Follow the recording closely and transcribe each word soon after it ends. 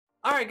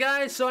Alright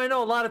guys, so I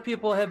know a lot of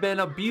people have been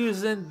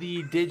abusing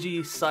the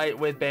digi site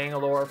with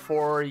Bangalore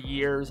for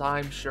years,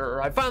 I'm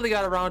sure. I finally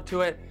got around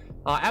to it.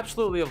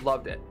 Absolutely have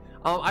loved it.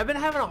 I've been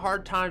having a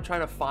hard time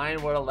trying to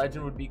find what a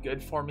legend would be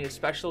good for me,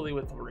 especially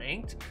with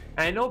ranked.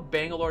 And I know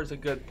Bangalore is a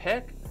good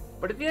pick,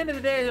 but at the end of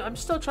the day, I'm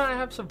still trying to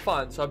have some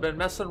fun. So I've been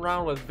messing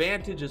around with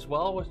Vantage as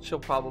well, which you'll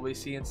probably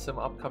see in some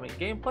upcoming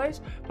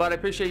gameplays. But I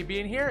appreciate you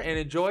being here and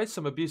enjoy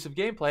some abusive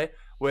gameplay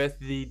with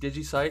the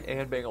digi site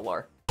and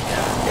Bangalore.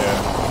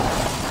 Yeah.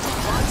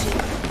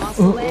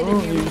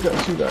 You've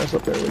got two guys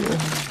up there with you.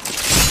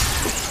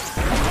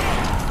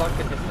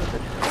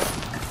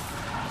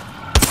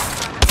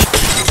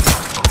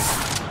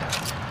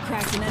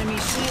 Cracked an enemy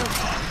shield.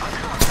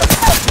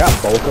 Got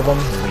both of them.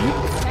 Leap.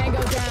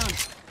 Tango down.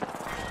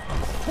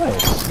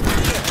 Nice.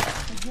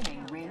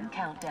 Beginning ring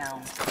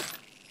countdown.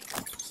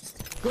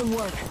 Good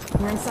work.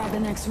 We're inside the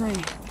next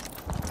ring.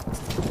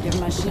 Give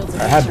my shields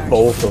a I had recharge.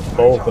 both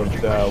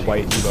of the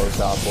white Evos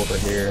up over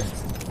here.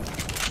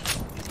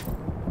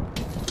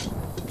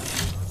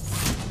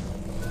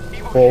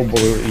 Full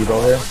blue Evo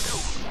here.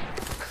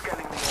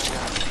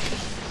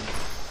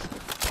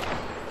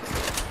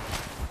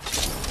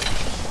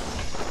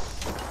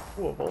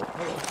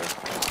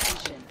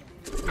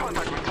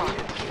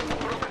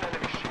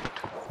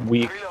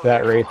 Weak.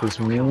 That Wraith is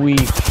weak.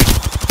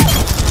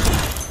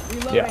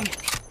 Reloading. Yeah.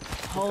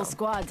 Whole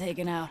squad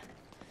taken out.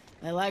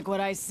 I like what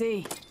I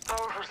see.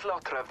 Powerful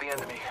slaughter of the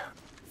enemy.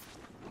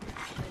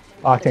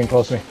 Octane,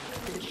 close to me.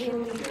 The kill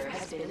leader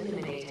has been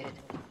eliminated.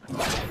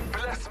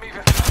 Bless me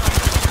with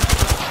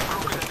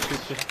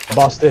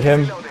Busted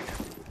him.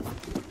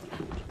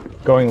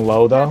 Going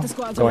low though. The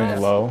squad's Going around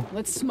us. low.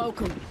 Let's smoke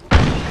them.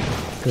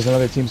 Because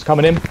another team's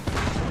coming in.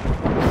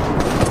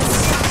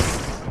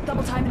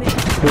 Double timing it.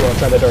 Two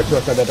outside that door. Two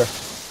outside that door.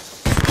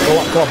 Go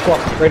up. Go up. Go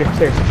up. Right here.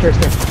 Stairs. Stairs.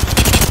 Stairs.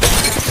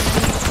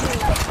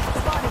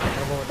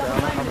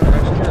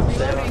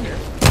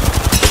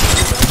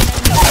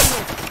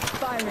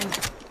 Firing.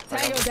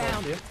 Tango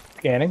down.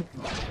 Scanning.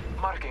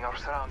 marking our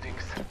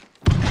surroundings.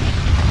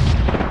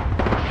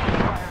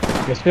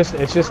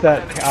 It's just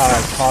that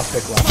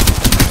caustic left.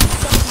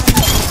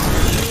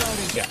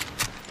 Yeah.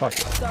 Fuck it.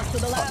 Stuck to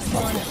the last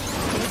one.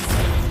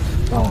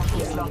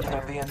 Slaughter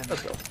of the enemy.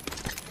 Let's go.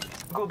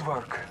 Good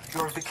work.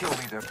 You're the kill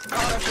leader.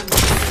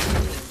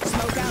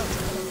 Smoke out.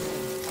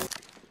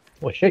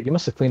 Well, shit. You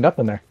must have cleaned up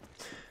in there.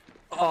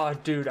 Oh,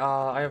 dude,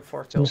 I have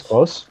 4 Seems kills.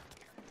 close.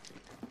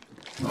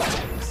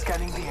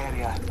 Scanning the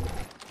area.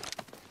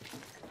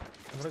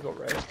 I'm gonna go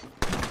right.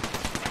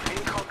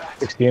 In combat.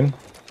 16.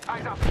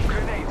 Eyes up.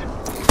 Grenade.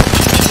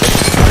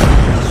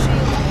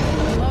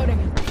 Reloading.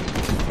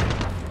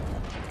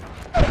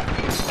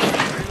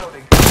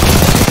 Reloading.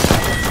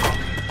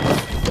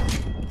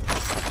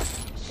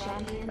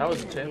 That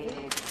was a champ.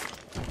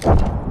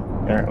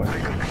 Apparently. I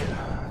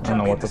don't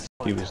know what the f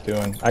he was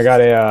doing. I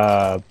got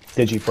a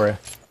digi for you.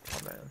 Oh,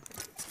 man.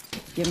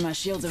 Give my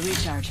shields a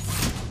recharge.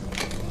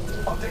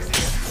 Optics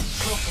here.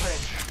 Close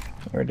range.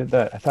 Where did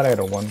that? I thought I had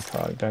a 1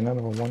 cog. Did I not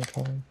have a 1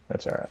 cog?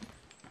 That's alright.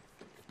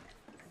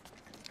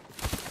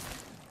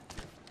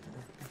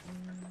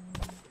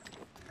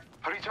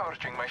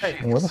 Recharging my Hey.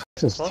 shield. Where the f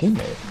is his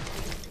teammate?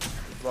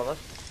 Love it.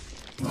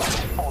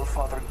 All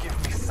Father, give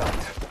me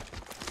sight.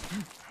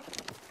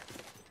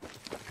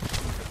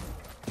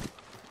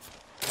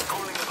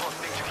 Calling upon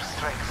nature's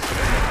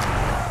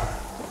strength.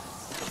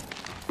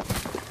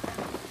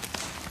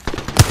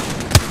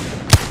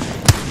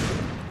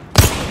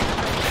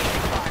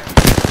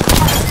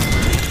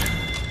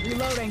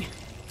 Reloading.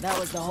 That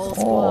was the whole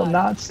squad. Oh,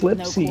 not No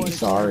Slipsy. quarter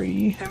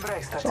Sorry.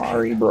 Embrace that.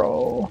 Sorry,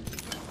 bro.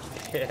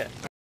 Yeah.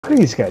 What are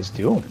these guys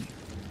doing?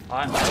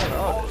 I don't know.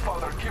 All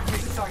Father, give me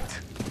sight.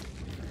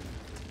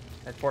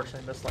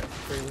 Unfortunately, missed like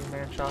 3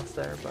 man shots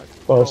there, but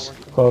Close. it all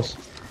worked. Close.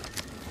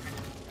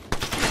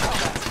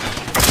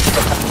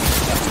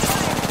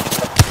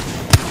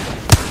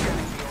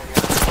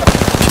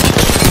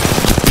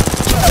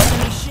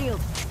 Enemy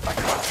shield.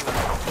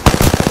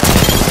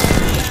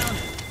 Down.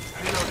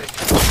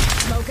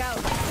 Smoke out.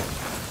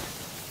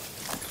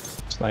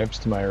 Snipes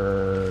to my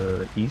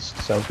east,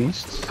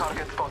 southeast.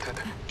 Target spotted.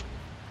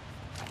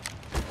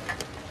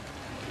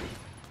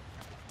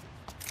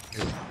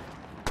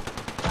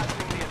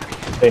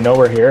 They know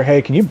we're here.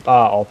 Hey, can you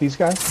ult these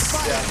guys?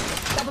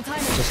 Fire. Double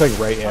timing. Just like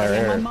right Target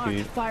there. on mark.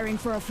 Dude. Firing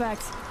for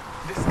effect.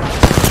 This guy.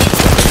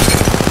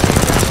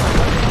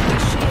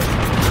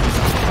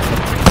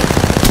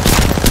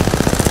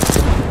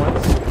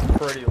 One's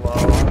pretty low.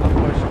 I'm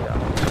pushing down.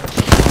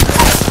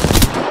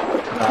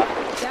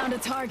 Down to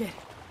target.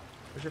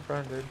 Where's your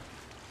friend, dude?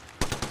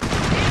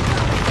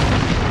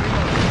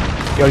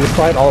 Yo, just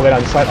slide all the way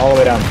down. Just slide all the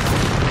way down.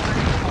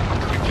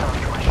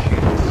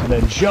 And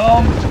then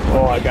jump.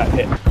 Oh, I got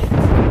hit.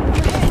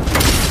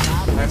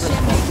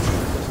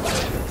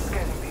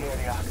 Scanning the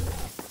area.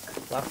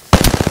 Left.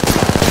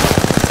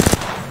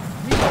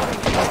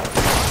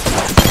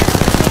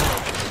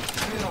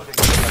 Reloading.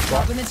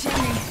 Up in the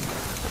chimney.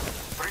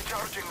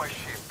 Recharging my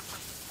shield.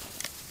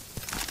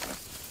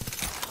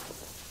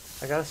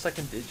 I got a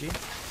second digi.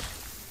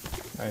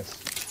 Nice.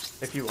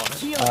 If you want it.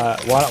 Heal.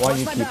 Why don't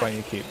you keep? Why don't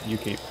you keep? You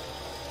keep.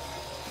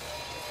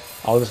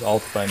 I'll just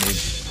ult if I need.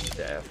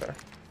 Yeah, fair.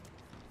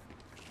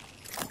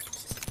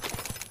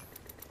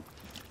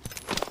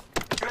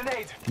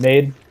 Grenade.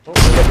 Nade.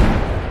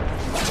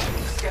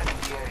 Scanning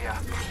the area.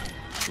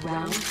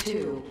 Round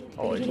 2.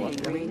 Always one.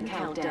 Beginning ring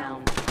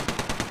countdown.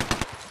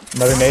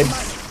 Another nade.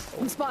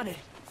 I'm spotted.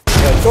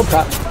 Yeah, go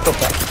prep. Go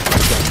prep.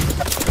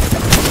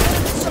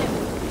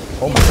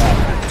 Oh my god.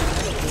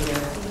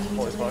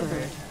 Always one for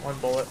me. One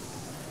bullet.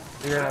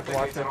 You're gonna have to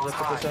watch them just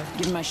what they say.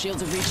 Give my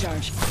shields a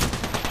recharge.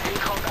 In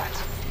combat.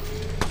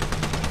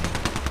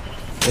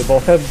 They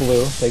both have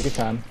blue. Take your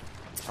time.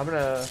 I'm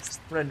gonna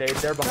nade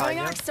there behind Throwing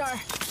you. Arc Star.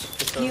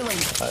 Healing.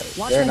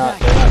 Watch They're my not.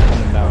 back. They're not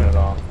coming down at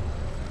all.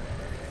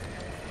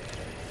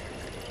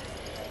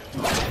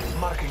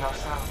 Marking our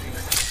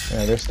surroundings.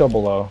 Yeah, they're still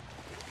below.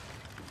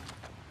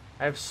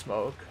 I have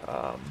smoke.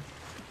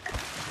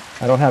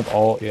 I don't have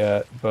ult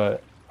yet,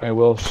 but I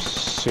will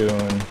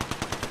soon.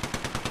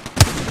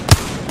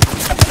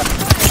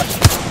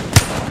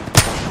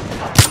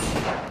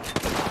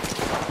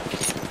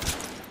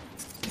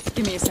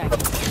 Give me a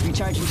second.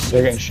 Recharging shields.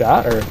 They're getting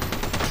shot, or?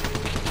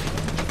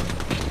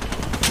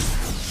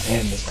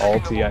 Man, this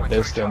ulti at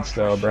distance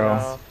though,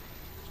 bro.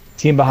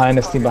 Team behind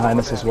us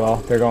as well.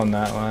 They're going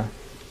that way.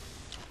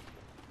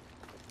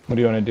 What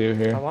do you want to do I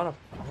here?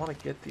 wanna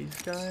get these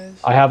guys.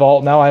 I have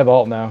ult now. We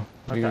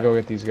Okay. can go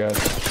get these guys.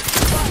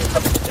 Out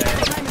of the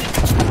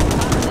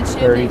chimney.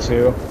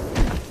 32.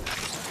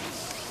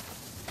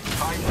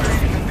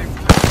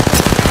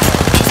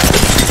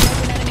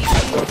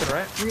 Broken,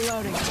 right?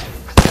 Reloading.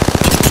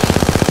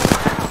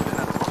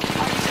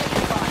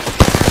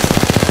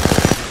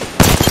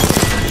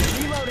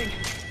 Reloading.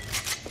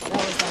 That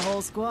was the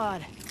whole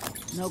squad.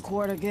 No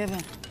quarter given.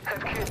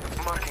 Head kit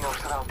marking our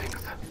surroundings.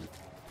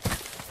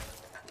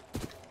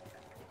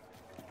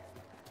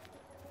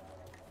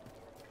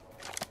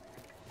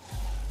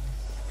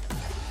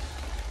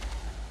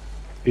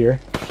 Here.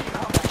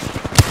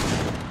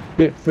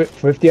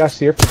 50 us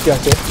here. 50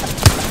 us here.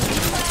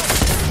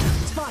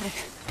 Spotted.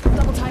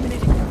 Double timing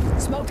it.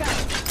 Smoke out.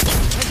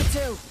 Take it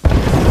two.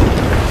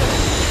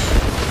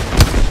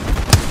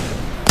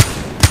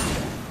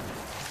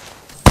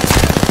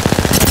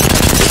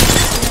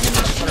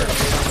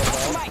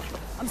 Mike,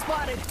 I'm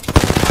spotted.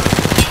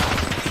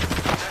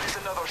 There is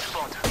another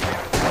spot.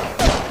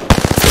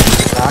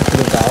 Back to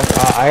the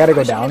south. I gotta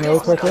go down really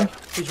quickly.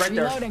 He's right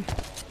there. Reloading.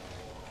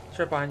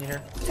 Straight behind you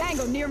here.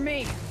 Tango near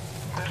me.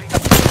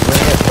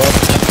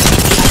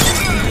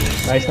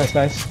 Nice.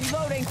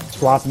 Reloading.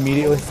 Swap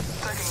immediately.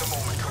 Taking a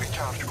moment to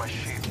recharge my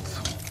shields.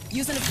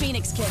 Using a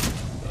Phoenix kit.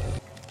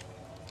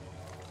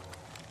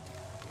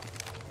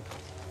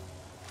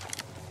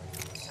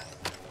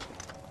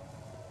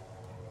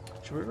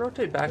 Should we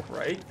rotate back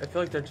right? I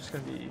feel like they're just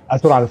gonna be.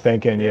 That's what I'm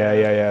thinking. Yeah.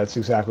 That's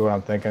exactly what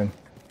I'm thinking.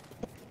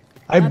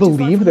 I Not too far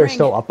believe from they're ring.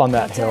 still up on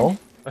that Top hill.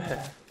 10.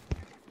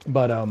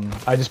 But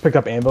I just picked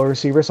up ammo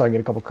receiver so I can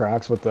get a couple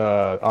cracks with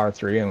the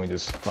R3 and we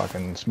just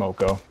fucking smoke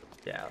go.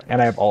 Yeah.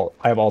 And I have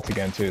ult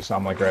again too, so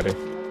I'm like ready.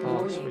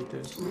 Oh, sweet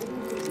dude.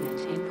 Movement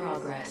in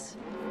progress.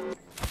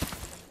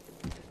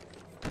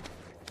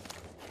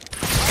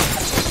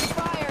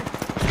 Fire.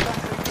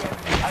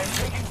 I'm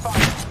taking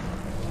fire.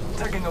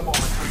 Taking a moment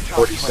to recharge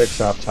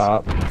 46 up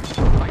top. my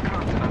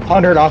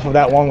 100 off of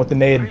that one with the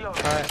nade. reload.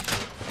 Alright,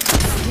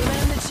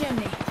 Moving in the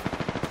chimney.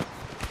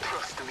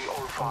 Trust in the All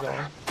I'm Father.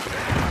 going.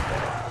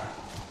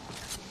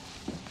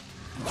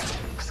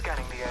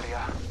 Scanning the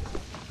area.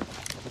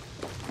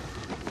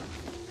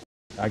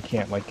 I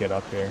can't like get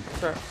up here.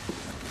 Sure.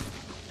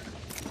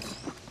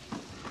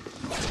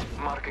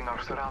 Marking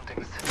our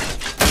surroundings.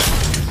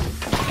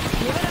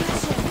 Moving in the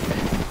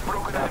chimney.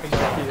 Broken Back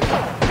enemy. into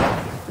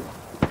the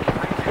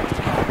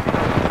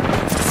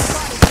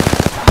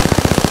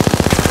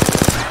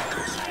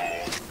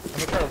I'm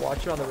gonna try to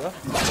watch you on the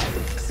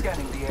roof.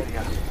 Scanning the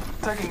area.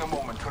 Taking a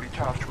moment to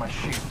recharge my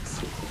shields.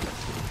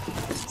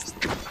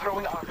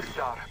 Throwing Arc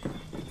Star.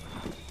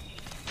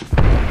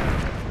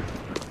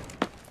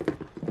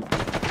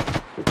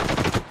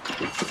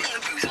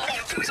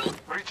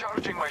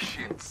 Recharging my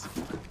shields.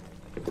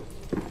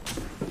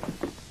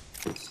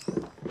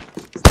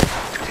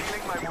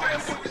 Healing my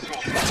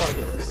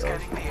wounds.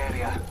 Scanning the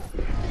area.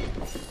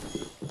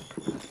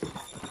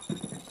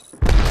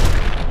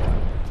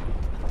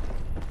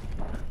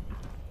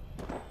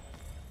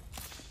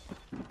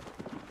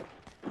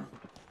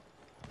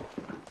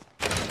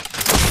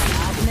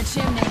 Out in the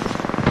chimney.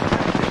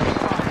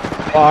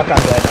 Fuck,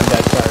 I'm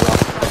dead, sorry, Rob.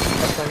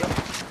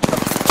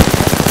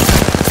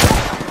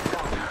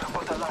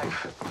 But alive.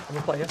 I'm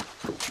gonna play you.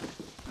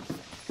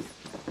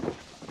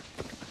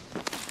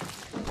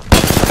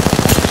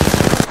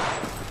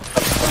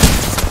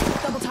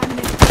 Double timing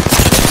it.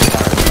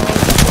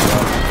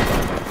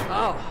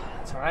 Oh,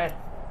 it's alright.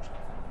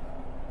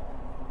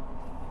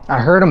 I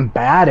heard him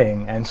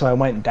batting, and so I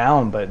went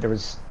down, but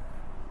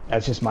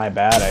that's just my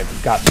bad. I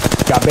got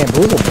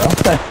bamboozled,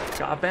 bro.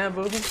 Got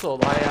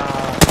bamboozled.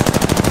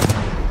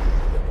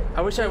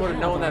 I wish I would have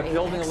known that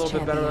building a little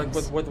bit better, like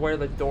with where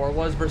the door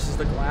was versus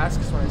the glass.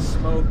 Because when I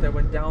smoked, I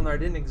went down there. I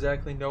didn't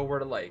exactly know where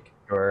to like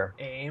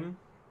aim.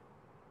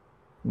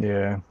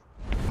 Yeah.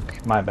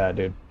 My bad,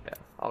 dude. Yeah,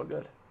 all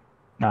good.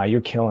 Nah,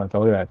 you're killing it though.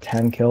 Look at that,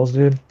 10 kills,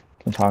 dude. What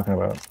I'm talking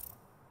about.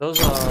 Those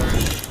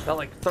that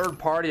like third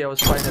party I was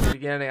fighting at the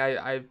beginning,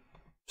 I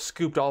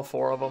scooped all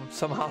 4 of them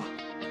somehow.